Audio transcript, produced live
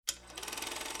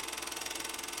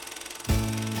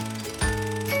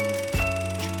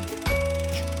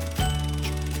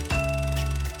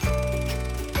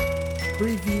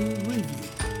Preview Review.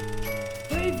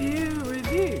 Preview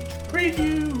Review.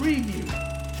 Preview Review.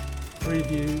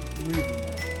 Preview Review.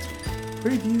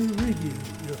 Preview Review,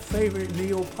 your favorite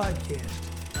Neo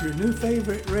podcast. Your new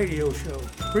favorite radio show.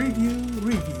 Preview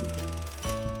Review.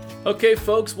 Okay,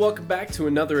 folks, welcome back to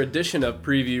another edition of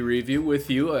Preview Review.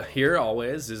 With you here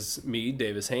always is me,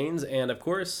 Davis Haynes, and of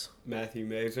course, Matthew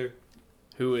Mazer,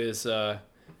 who is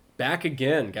back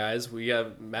again, guys.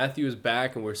 Matthew is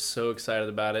back, and we're so excited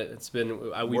about it. It's been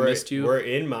we missed you. We're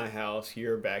in my house.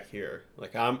 You're back here.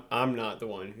 Like I'm not the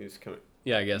one who's coming.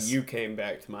 Yeah, I guess you came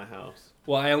back to my house.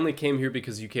 Well, I only came here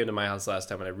because you came to my house last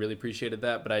time, and I really appreciated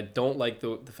that. But I don't like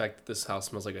the fact that this house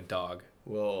smells like a dog.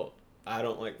 Well, I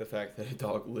don't like the fact that a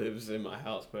dog lives in my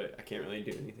house, but I can't really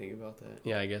do anything about that.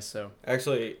 Yeah, I guess so.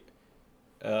 Actually,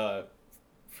 for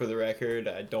the record,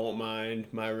 I don't mind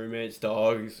my roommate's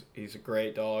dog. He's a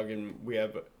great dog, and we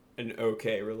have an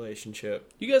okay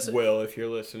relationship. You guys, Will, if you're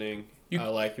listening, I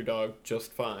like your dog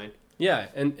just fine. Yeah,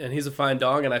 and he's a fine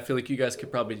dog, and I feel like you guys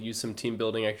could probably use some team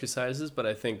building exercises, but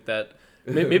I think that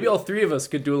maybe all three of us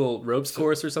could do a little ropes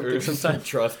course or something sometime. Some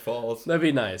trust falls. That'd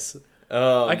be nice.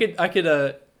 I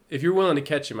could if you're willing to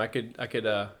catch him, I could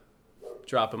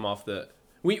drop him off the.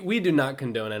 We do not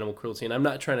condone animal cruelty, and I'm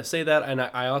not trying to say that. And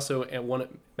I also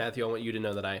want Matthew. I want you to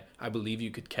know that I believe you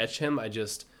could catch him. I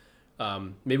just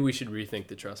maybe we should rethink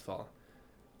the trust fall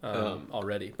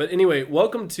already. But anyway,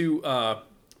 welcome to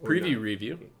Preview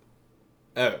Review.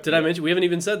 Oh, Did I mention we haven't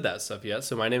even said that stuff yet?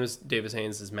 So my name is Davis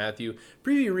Haynes. This is Matthew.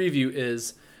 Preview Review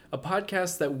is a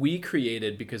podcast that we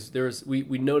created because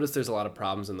we noticed there's a lot of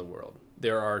problems in the world.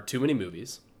 There are too many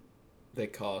movies. They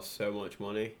cost so much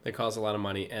money. They cost a lot of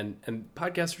money, and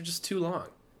podcasts are just too long.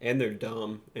 And they're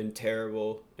dumb and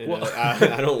terrible. And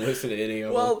I don't listen to any of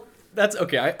them. Well, that's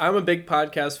okay. I'm a big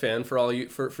podcast fan for all you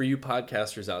for you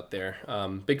podcasters out there.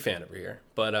 Big fan over here.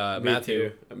 But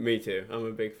Matthew, Me too. I'm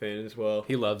a big fan as well.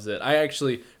 He loves it. I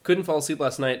actually couldn't fall asleep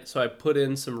last night, so I put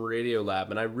in some Radiolab,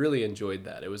 and I really enjoyed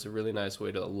that. It was a really nice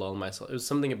way to lull myself. It was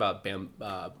something about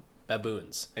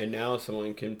baboons. And now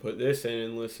someone can put this in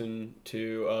and listen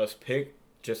to us pick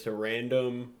just a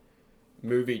random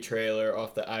movie trailer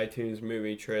off the iTunes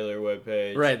movie trailer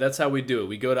webpage. Right, that's how we do it.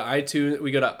 We go to iTunes,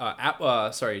 we go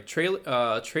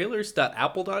to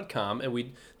trailers.apple.com,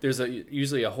 and there's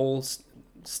usually a whole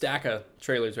stack of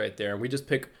trailers right there, and we just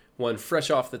pick one fresh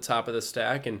off the top of the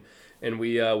stack, and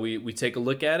we take a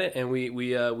look at it, and we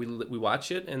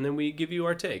watch it, and then we give you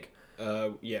our take.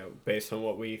 Based on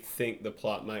what we think the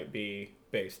plot might be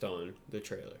based on the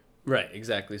trailer. Right,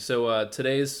 exactly. So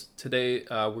today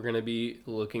we're going to be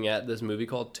looking at this movie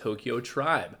called Tokyo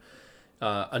Tribe.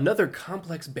 Another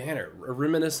complex banner,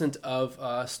 reminiscent of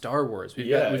Star Wars.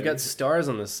 We've got stars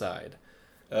on the side.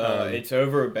 It's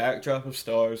over a backdrop of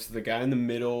stars. The guy in the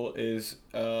middle is,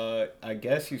 I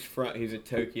guess he's a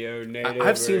Tokyo native.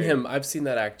 I've seen him. I've seen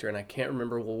that actor, and I can't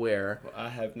remember where. I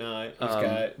have not. He's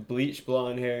got bleached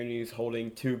blonde hair, and he's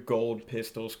holding two gold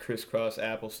pistols crisscross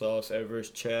applesauce over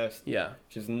his chest. Yeah.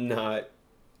 Which is not,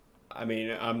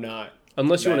 I'm not.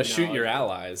 Unless you want to shoot your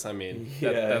allies. I mean.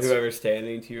 That's whoever's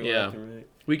standing to your left and right.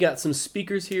 We got some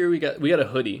speakers here. We got a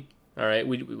hoodie. All right.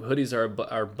 Hoodies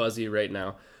are buzzy right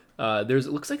now. It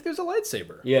looks like there's a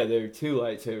lightsaber. Yeah, there are two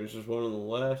lightsabers. There's one on the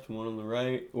left, one on the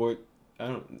right. Or,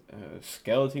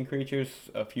 skeleton creatures,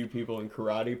 a few people in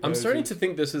karate poses. I'm starting to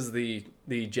think this is the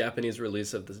Japanese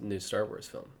release of the new Star Wars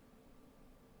film.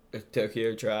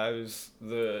 Tokyo Tribe is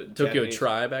the Tokyo Japanese...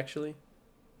 Tribe, actually?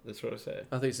 That's what I said.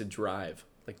 I thought you said drive,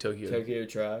 like Tokyo. Tokyo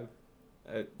Tribe.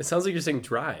 It sounds like you're saying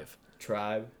drive.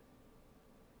 Tribe.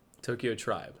 Tokyo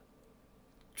Tribe.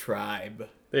 Tribe.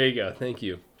 There you go. Thank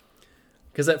you.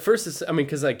 Because at first,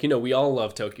 we all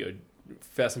love Tokyo,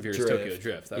 Fast and Furious Tokyo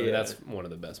Drift. I mean, that's one of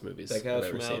the best movies that guy's I've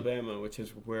ever from Alabama, which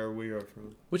is where we are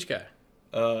from. Which guy?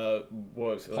 Paul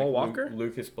Walker?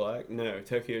 Lucas Black? No,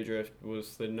 Tokyo Drift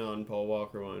was the non-Paul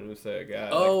Walker one. It was that guy.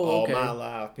 Oh, okay. All my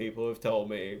life, people have told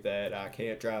me that I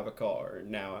can't drive a car,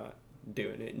 and now I'm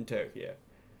doing it in Tokyo.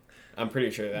 I'm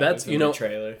pretty sure that's was in the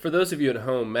trailer. For those of you at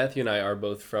home, Matthew and I are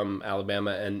both from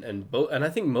Alabama, and I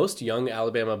think most young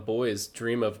Alabama boys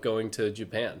dream of going to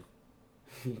Japan.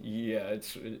 Yeah,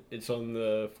 it's on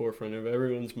the forefront of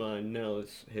everyone's mind. Now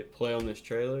let's hit play on this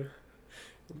trailer.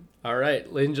 All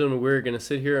right, ladies and gentlemen, we're going to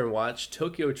sit here and watch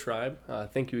Tokyo Tribe.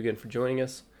 Thank you again for joining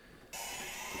us.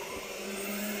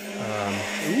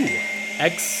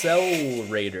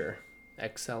 Accelerator.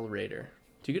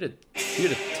 Do you get a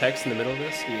text in the middle of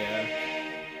this? Yeah.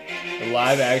 A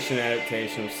live-action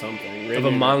adaptation of something. Of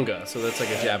a manga, so that's like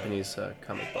a Japanese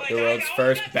comic book. The world's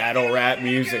first battle rap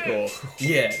musical.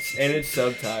 Yes, and it's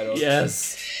subtitled.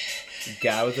 Yes.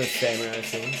 Guy with a samurai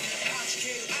sword.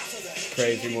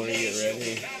 Crazy morning, get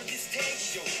ready.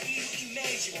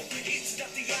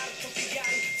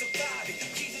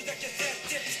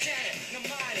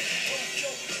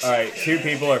 Alright, two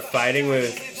people are fighting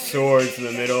with swords in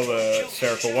the middle of a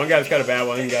circle. One guy's got a bat,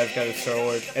 one guy's got a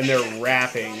sword, and they're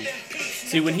rapping.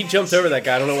 See, when he jumped over that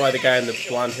guy, I don't know why the guy in the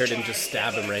blonde hair didn't just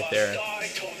stab him right there.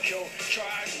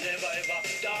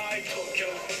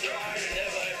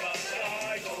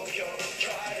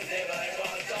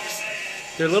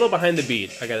 They're a little behind the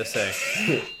beat, I gotta say.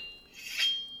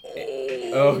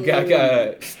 Oh, guy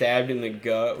got stabbed in the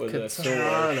gut with a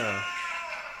sword.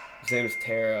 His name is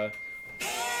Tara.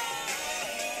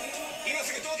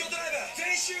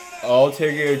 All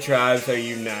Tokyo tribes are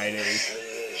uniting.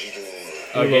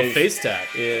 A little face tat.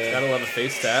 Yeah. Gotta love a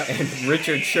face tat. And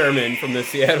Richard Sherman from the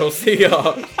Seattle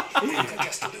Seahawks.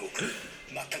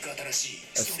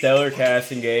 A stellar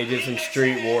cast engages in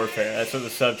street warfare. That's what the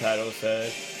subtitle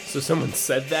says. So someone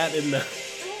said that in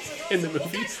the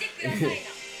movie?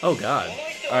 Oh, God.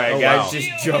 Alright, guys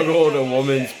just juggled a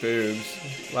woman's boobs.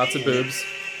 Lots of boobs.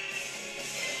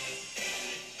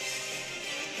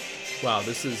 Wow,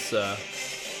 this is...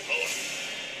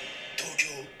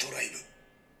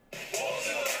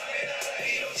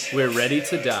 We're ready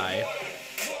to die.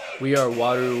 We are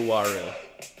Waru Waru.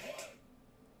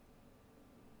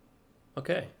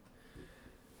 Okay.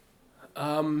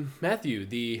 Matthew,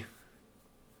 the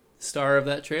star of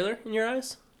that trailer in your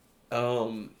eyes?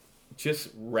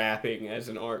 Just rapping as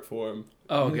an art form.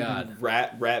 Oh, God.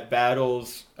 Rap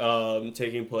battles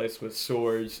taking place with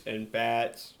swords and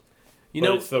bats. You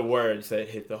know, it's the words that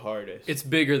hit the hardest. It's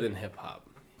bigger than hip-hop.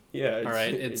 Yeah, all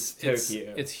right. It's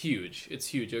Tokyo. It's huge. It's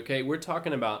huge. Okay, we're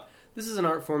talking about this is an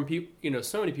art form. People, you know,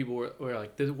 so many people were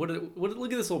like, "What?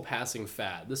 Look at this little passing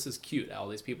fad. This is cute. All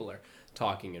these people are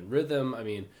talking in rhythm. I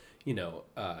mean, you know,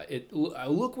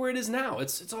 look where it is now.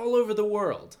 It's all over the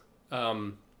world.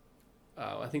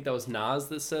 I think that was Nas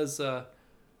that says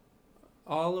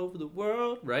all over the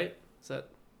world, right? Is that?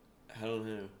 I don't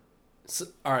know. So,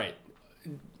 all right.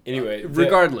 Anyway,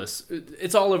 regardless,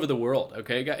 it's all over the world.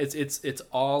 Okay, it's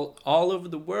all over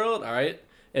the world. All right,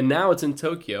 and now it's in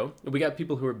Tokyo. We got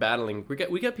people who are battling.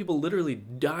 We got people literally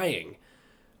dying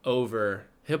over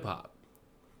hip hop.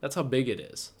 That's how big it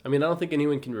is. I mean, I don't think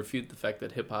anyone can refute the fact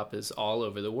that hip hop is all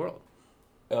over the world.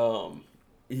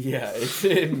 Yeah,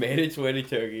 it made its way to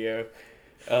Tokyo.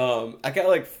 I got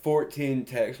like 14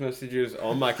 text messages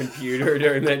on my computer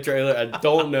during that trailer. I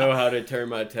don't know how to turn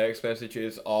my text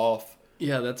messages off.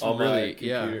 Yeah, that's on really my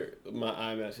computer, my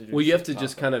iMessage. Well, you have to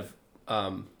just kind of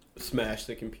smash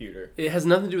the computer. It has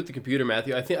nothing to do with the computer,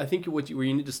 Matthew. I think where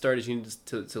you need to start is you need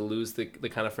to lose the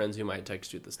kind of friends who might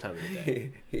text you at this time of the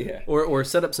day. Yeah. Or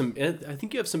set up some. I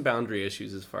think you have some boundary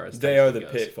issues as far as they are the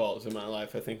pitfalls in my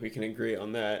life. I think we can agree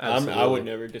on that. I would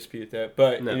never dispute that.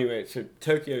 But anyway, so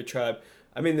Tokyo Tribe.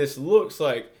 I mean, this looks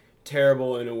like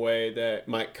terrible in a way that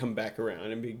might come back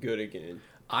around and be good again.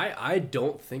 I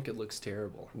don't think it looks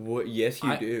terrible. What? Yes,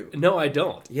 you do. No, I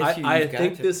don't. Yes, I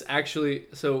think this actually...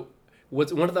 So,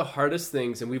 what's one of the hardest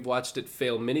things, and we've watched it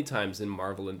fail many times in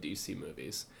Marvel and DC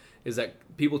movies, is that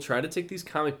people try to take these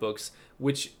comic books,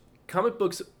 which comic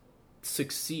books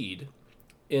succeed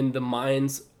in the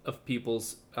minds of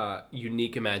people's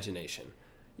unique imagination.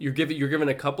 You're given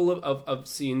a couple of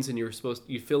scenes, and you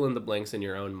fill in the blanks in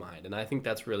your own mind, and I think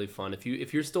that's really fun.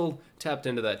 If you're still tapped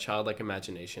into that childlike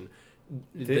imagination...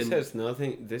 This has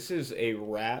nothing. This is a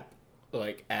rap,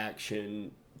 like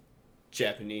action,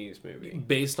 Japanese movie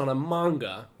based on a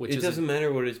manga. Which it doesn't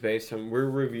matter what it's based on. We're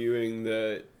reviewing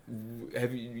the.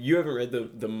 You haven't read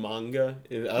the manga?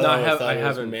 No, I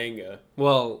haven't. Manga.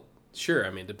 Well, sure. I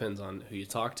mean, it depends on who you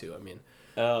talk to. I mean,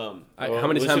 how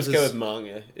many times? Let's just go with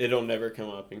manga. It'll never come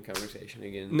up in conversation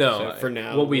again. No, so for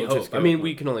now. Well, we hope. I mean,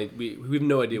 we can only we have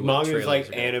no idea. What manga is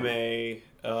like anime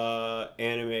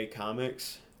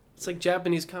comics. It's like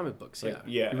Japanese comic books, yeah.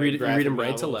 Yeah, you read them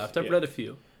right to left. I've read a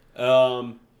few.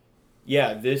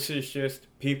 Yeah, this is just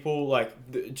people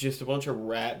like just a bunch of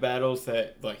rap battles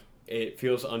that like it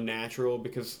feels unnatural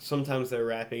because sometimes they're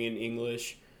rapping in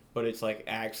English, but it's like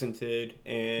accented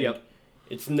and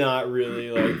it's not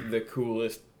really like the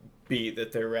coolest beat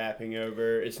that they're rapping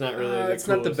over. It's not really it's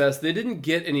not the best. They didn't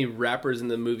get any rappers in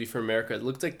the movie for America. It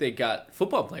looked like they got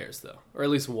football players though, or at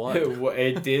least one.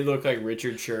 It did look like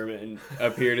Richard Sherman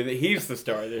appeared in he's the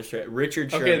star of this trailer.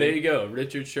 Richard Sherman. Okay, there you go.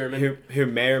 Richard Sherman, who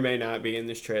may or may not be in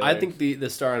this trailer. I think the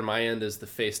star on my end is the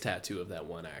face tattoo of that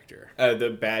one actor.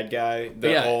 The bad guy,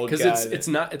 the old guy. Because it's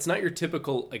not your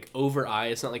typical like over eye.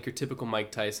 It's not like your typical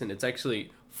Mike Tyson. It's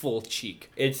actually full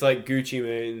cheek. It's like Gucci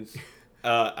Mane's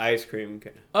ice cream.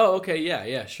 Oh, okay,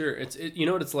 yeah, sure. You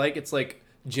know what it's like? It's like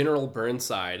General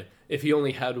Burnside if he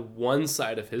only had one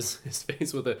side of his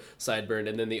face with a sideburn,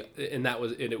 and then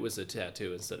it was a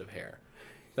tattoo instead of hair.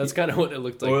 That's kind of what it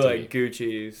looked like. Or like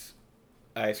Gucci's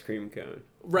ice cream cone.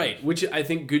 Right, which I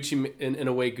think Gucci, in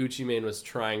a way, Gucci Mane was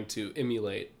trying to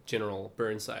emulate General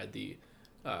Burnside.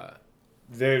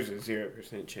 There's a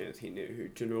 0% chance he knew who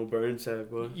General Burnside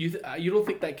was. You don't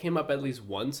think that came up at least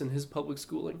once in his public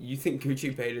schooling? You think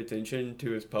Gucci paid attention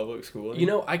to his public schooling? You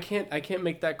know, I can't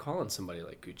make that call on somebody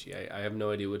like Gucci. I have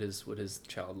no idea what his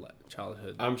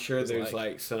childhood. I'm sure there's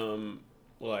like some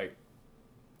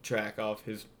track off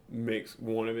his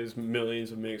one of his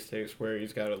millions of mixtapes where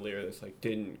he's got a lyric that's like,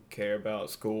 didn't care about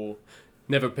school,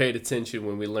 never paid attention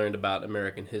when we learned about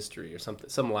American history or something,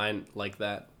 some line like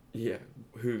that. Yeah,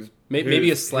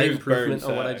 maybe a slight improvement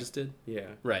on what I just did. Yeah,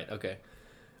 right. Okay.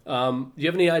 Do you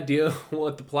have any idea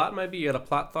what the plot might be? You got a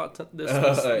plot thought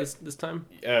this time?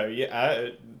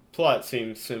 Plot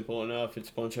seems simple enough. It's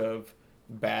a bunch of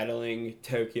battling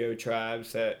Tokyo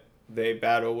tribes that they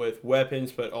battle with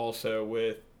weapons, but also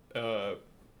with the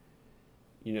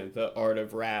art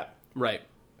of rap. Right.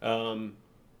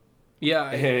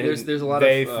 Yeah, there's a lot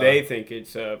they think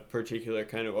it's a particular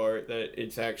kind of art that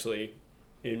it's actually,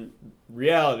 in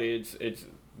reality, it's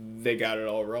they got it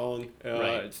all wrong.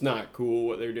 Right. It's not cool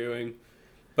what they're doing.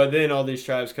 But then all these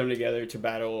tribes come together to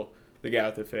battle the guy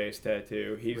with the face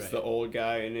tattoo. He's the old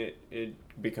guy, and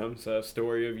it becomes a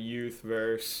story of youth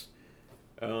versus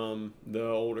the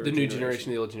new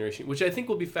generation, the old generation, which I think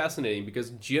will be fascinating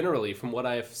because generally, from what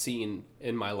I've seen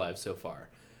in my life so far,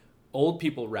 old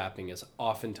people rapping is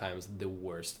oftentimes the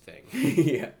worst thing.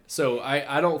 Yeah. So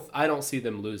I don't see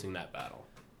them losing that battle.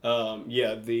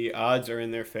 The odds are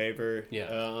in their favor.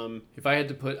 Yeah. If I had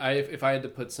to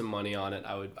put some money on it,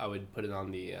 I would put it on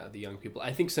the young people.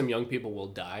 I think some young people will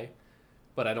die,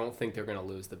 but I don't think they're going to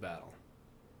lose the battle.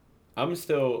 I'm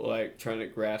still trying to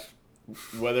grasp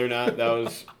whether or not that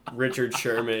was Richard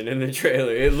Sherman in the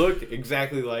trailer. It looked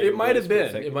exactly like it might have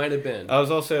been. It might have been. I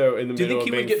was also in the middle of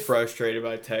being frustrated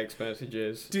by text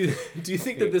messages. Do you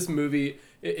think that this movie,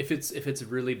 if it's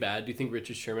really bad, do you think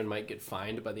Richard Sherman might get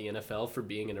fined by the NFL for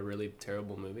being in a really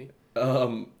terrible movie?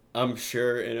 I'm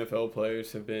sure NFL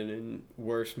players have been in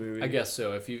worse movies. I guess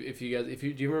so. Do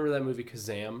you remember that movie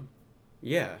Kazam?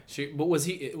 Yeah. But was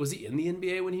he in the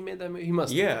NBA when he made that movie? He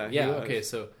must have. Yeah. Okay,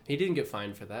 so he didn't get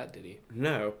fined for that, did he?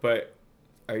 No, but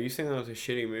are you saying that was a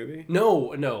shitty movie?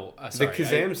 No. Sorry, the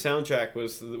Kazam soundtrack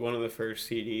was one of the first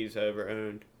CDs I ever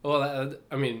owned. Well,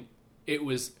 it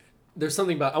was. There's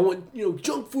something about I want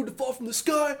junk food to fall from the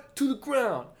sky to the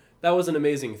ground. That was an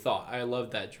amazing thought. I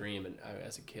loved that dream, and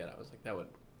as a kid, I was like,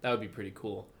 that would be pretty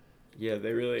cool. Yeah,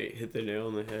 they really hit the nail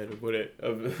on the head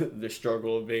of the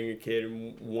struggle of being a kid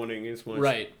and wanting as much.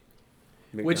 Right.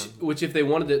 Which if they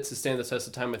wanted it to stand the test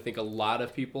of time, I think a lot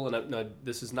of people, and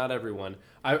this is not everyone,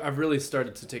 I've really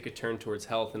started to take a turn towards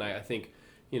health, and I think,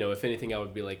 if anything, I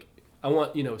would be like, I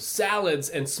want, salads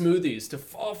and smoothies to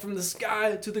fall from the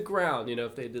sky to the ground,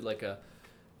 if they did like a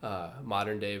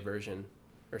modern day version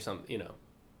or something,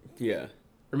 Yeah.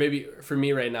 Or maybe for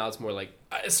me right now, it's more like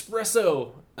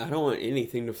espresso. I don't want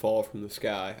anything to fall from the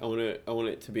sky. I want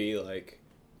it to be like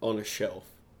on a shelf.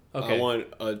 Okay. I want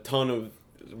a ton of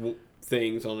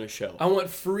things on a shelf.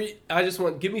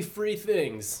 Give me free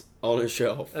things. On a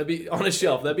shelf. That'd be on a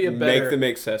shelf. That'd be a better. Make them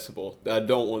accessible. I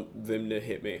don't want them to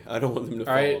hit me. I don't want them to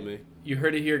follow me. You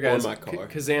heard it here, guys. Or my car.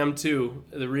 Kazam 2,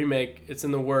 the remake, it's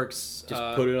in the works.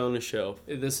 Just put it on the shelf.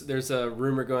 There's a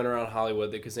rumor going around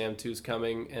Hollywood that Kazam 2 is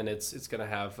coming, and it's going to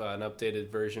have an updated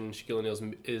version. Shaquille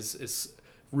O'Neal is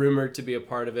rumored to be a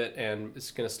part of it, and it's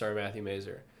going to star Matthew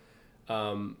Mazur.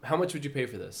 How much would you pay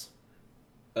for this?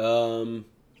 I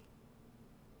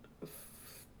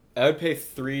would pay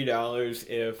 $3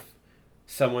 if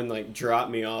someone dropped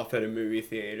me off at a movie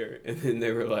theater and then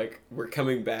they were like, we're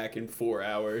coming back in 4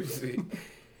 hours. The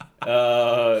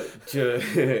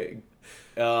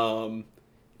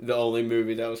only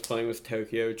movie that was playing was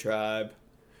Tokyo Tribe.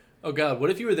 Oh God, what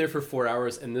if you were there for 4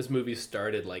 hours and this movie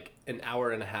started an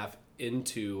hour and a half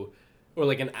into,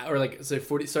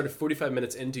 started 45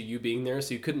 minutes into you being there,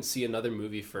 so you couldn't see another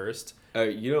movie first?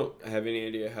 You don't have any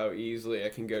idea how easily I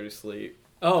can go to sleep.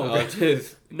 Oh,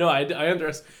 no, I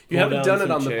understand. You haven't done it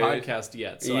on the podcast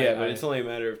yet. So yeah, but it's only a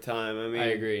matter of time. I mean, I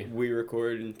agree. We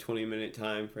record in 20-minute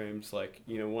time frames.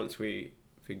 Once if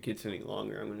it gets any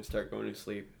longer, I'm going to start going to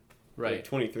sleep. Right.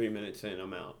 23 minutes in,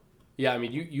 I'm out. Yeah, I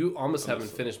mean, you almost haven't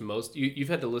finished most. You've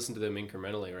had to listen to them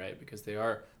incrementally, right? Because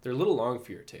they're a little long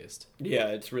for your taste. Yeah,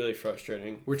 it's really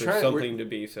frustrating. We're trying something to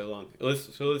be so long. Let's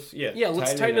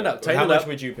tighten it up. How much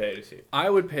would you pay to see it?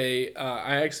 I would pay.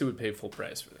 I actually would pay full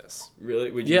price for this. Really?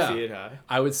 Would you see it high?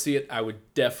 I would see it. I would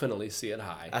definitely see it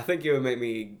high. I think it would make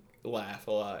me laugh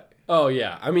a lot. Oh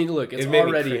yeah, I mean, look, it's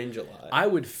already. Cringe a lot. I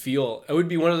would feel it would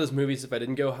be one of those movies. If I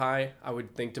didn't go high, I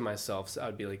would think to myself, so I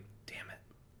would be like, "Damn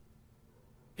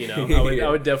it," you know. I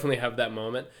would definitely have that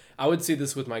moment. I would see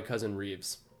this with my cousin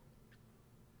Reeves.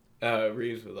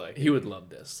 Reeves would like. He would love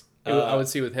this. I would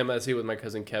see with him. I'd see with my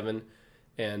cousin Kevin,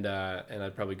 and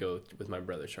I'd probably go with my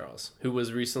brother Charles, who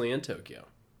was recently in Tokyo.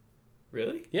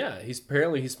 Really? Yeah, he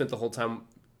spent the whole time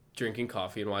drinking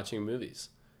coffee and watching movies.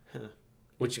 Huh.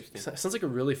 Which sounds like a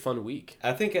really fun week.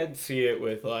 I think I'd see it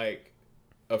with like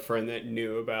a friend that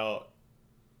knew about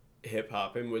hip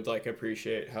hop and would like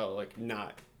appreciate how like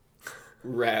not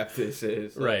rap this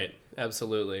is. Like, right.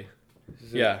 Absolutely.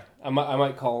 Yeah. I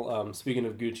might call. Speaking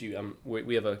of Gucci,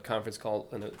 we have a conference call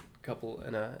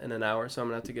in an hour, so I'm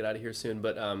gonna have to get out of here soon.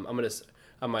 But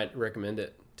I might recommend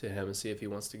it to him and see if he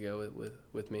wants to go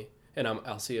with me. And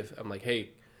I'll see if I'm like,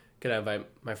 hey, can I invite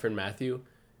my friend Matthew?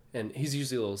 And he's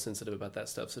usually a little sensitive about that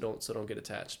stuff, so don't get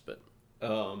attached. But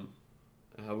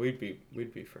we'd be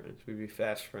friends. We'd be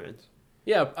fast friends.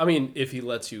 Yeah, I mean, if he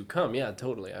lets you come, yeah,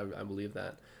 totally. I believe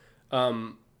that.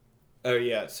 Oh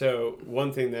yeah. So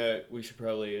one thing that we should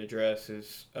probably address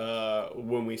is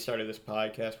when we started this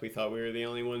podcast, we thought we were the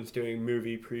only ones doing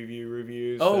movie preview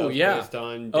reviews. Oh yeah. Based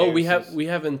on we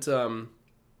haven't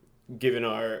given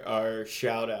our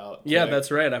shout out. Yeah,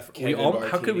 that's right.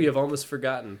 How could we have almost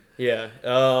forgotten? Yeah.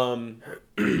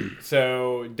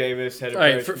 So Davis had. All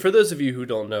right. For those of you who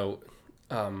don't know,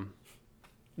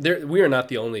 we are not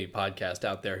the only podcast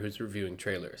out there who's reviewing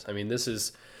trailers. I mean,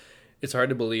 it's hard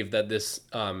to believe that this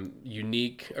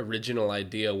unique, original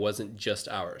idea wasn't just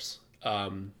ours.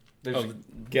 There's a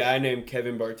guy named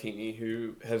Kevin Bartini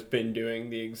who has been doing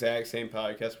the exact same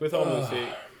podcast with almost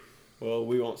well,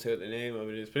 we won't say what the name of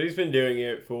it is, but he's been doing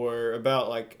it for about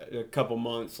like a couple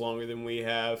months longer than we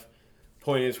have.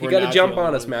 Point is, you got to jump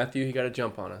on us, Matthew. You got to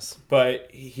jump on us. But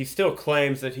he still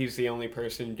claims that he's the only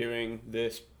person doing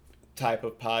this type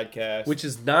of podcast, which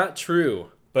is not true.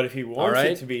 But if he wants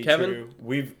it to be Kevin? true,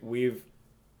 we've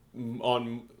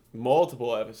on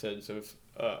multiple episodes of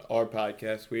our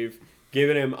podcast, we've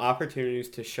given him opportunities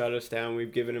to shut us down.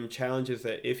 We've given him challenges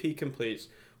that if he completes,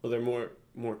 well, they're more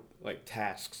like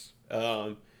tasks.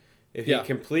 If he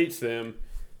completes them,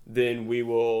 then we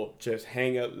will just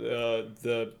hang up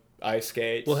the ice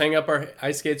skates. We'll hang up our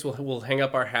ice skates. We'll hang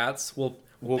up our hats. We'll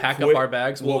pack up our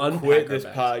bags. We'll unpack quit our this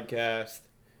bags. podcast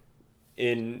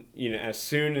as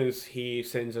soon as he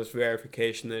sends us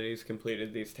verification that he's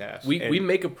completed these tasks. We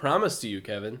make a promise to you,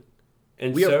 Kevin.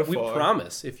 And we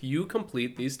promise if you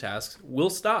complete these tasks, we'll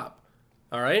stop.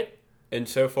 All right? And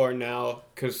so far now,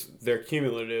 because they're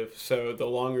cumulative, so the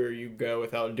longer you go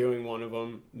without doing one of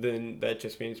them, then that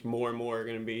just means more and more are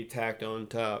going to be tacked on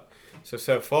top.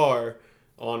 So far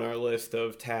on our list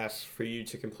of tasks for you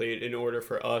to complete in order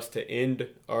for us to end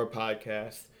our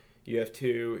podcast, you have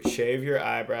to shave your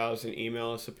eyebrows and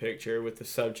email us a picture with the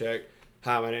subject,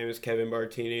 "Hi, my name is Kevin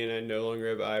Bartini and I no longer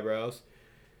have eyebrows."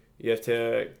 You have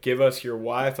to give us your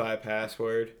Wi-Fi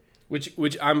password.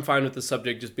 Which I'm fine with the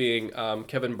subject just being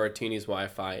Kevin Bartini's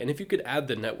Wi-Fi. And if you could add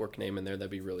the network name in there, that'd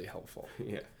be really helpful.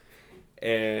 Yeah.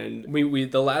 And we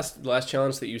the last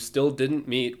challenge that you still didn't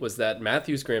meet was that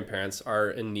Matthew's grandparents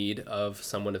are in need of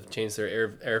someone to change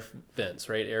their air vents,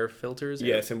 right? Air filters?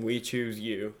 Yes, and we choose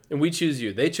you. And we choose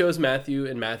you. They chose Matthew,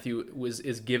 and Matthew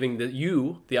is giving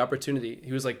you the opportunity.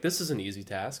 He was like, this is an easy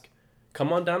task.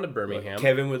 Come on down to Birmingham.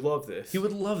 Kevin would love this. He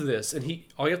would love this. And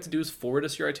all you have to do is forward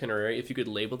us your itinerary. If you could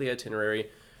label the itinerary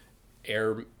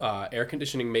air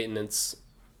conditioning maintenance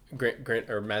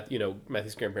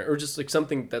Matthew's grandparent, or just like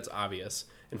something that's obvious,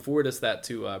 and forward us that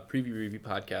to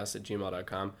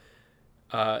previewreviewpodcast@gmail.com.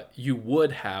 You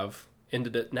would have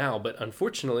ended it now, but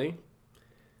unfortunately,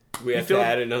 we have to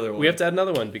add another one. We have to add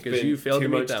another one because you failed to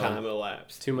meet that one. Too much time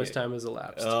elapsed. Too much time has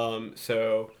elapsed.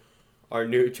 So our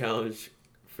new challenge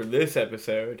for this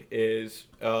episode is,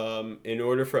 in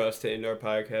order for us to end our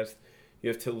podcast, you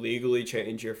have to legally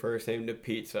change your first name to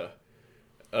Pizza.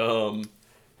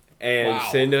 And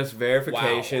send us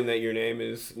verification that your name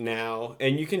is now,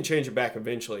 and you can change it back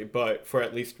eventually, but for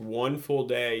at least one full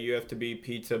day, you have to be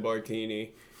Pizza Bartini.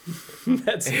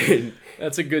 That's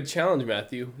a good challenge,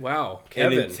 Matthew. Wow,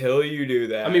 Kevin. And until you do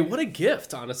that, I mean, what a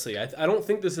gift, honestly. I don't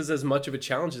think this is as much of a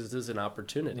challenge as it is an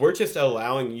opportunity. We're just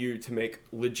allowing you to make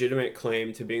legitimate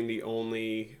claim to being the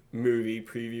only movie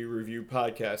preview review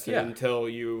podcast, and until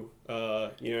you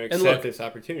accept this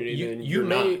opportunity, then you're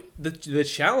not. The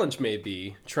challenge may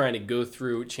be trying to go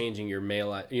through changing your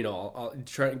mail,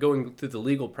 going through the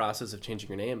legal process of changing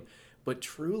your name. But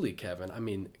truly, Kevin, I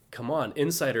mean, come on,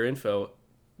 insider info.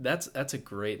 that's a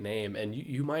great name, and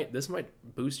this might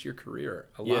boost your career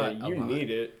a lot. Yeah, you need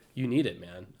it. You need it,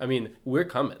 man. I mean, we're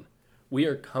coming. We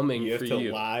are coming for you. You have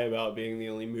to lie about being the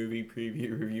only movie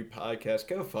preview review podcast.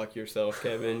 Go fuck yourself,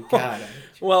 Kevin. God.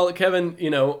 Well, Kevin,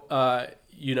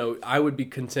 I would be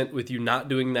content with you not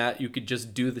doing that. You could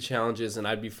just do the challenges, and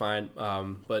I'd be fine.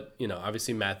 But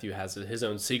obviously Matthew has his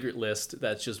own secret list.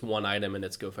 That's just one item, and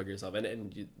it's go fuck yourself.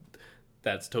 And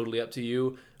that's totally up to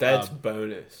you. That's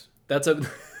bonus. That's a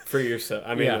for yourself.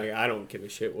 I mean, I don't give a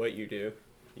shit what you do.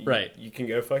 Right. You can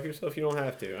go fuck yourself. You don't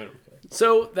have to. I don't care.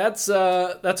 So that's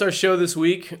our show this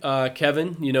week.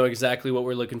 Kevin, you know exactly what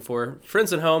we're looking for.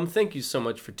 Friends at home, thank you so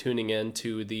much for tuning in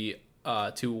to the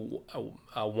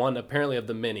one apparently of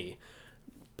the many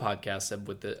podcasts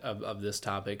of this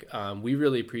topic. We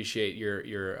really appreciate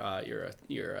your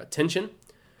attention.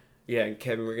 Yeah, and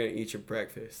Kevin, we're gonna eat your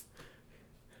breakfast.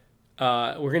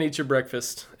 We're gonna eat your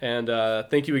breakfast, and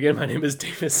thank you again. My name is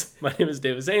Davis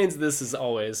Haynes. This is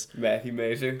always Matthew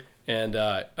Mazer. And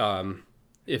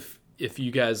if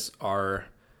you guys are,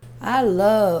 I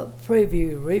love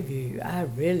preview review. I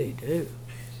really do.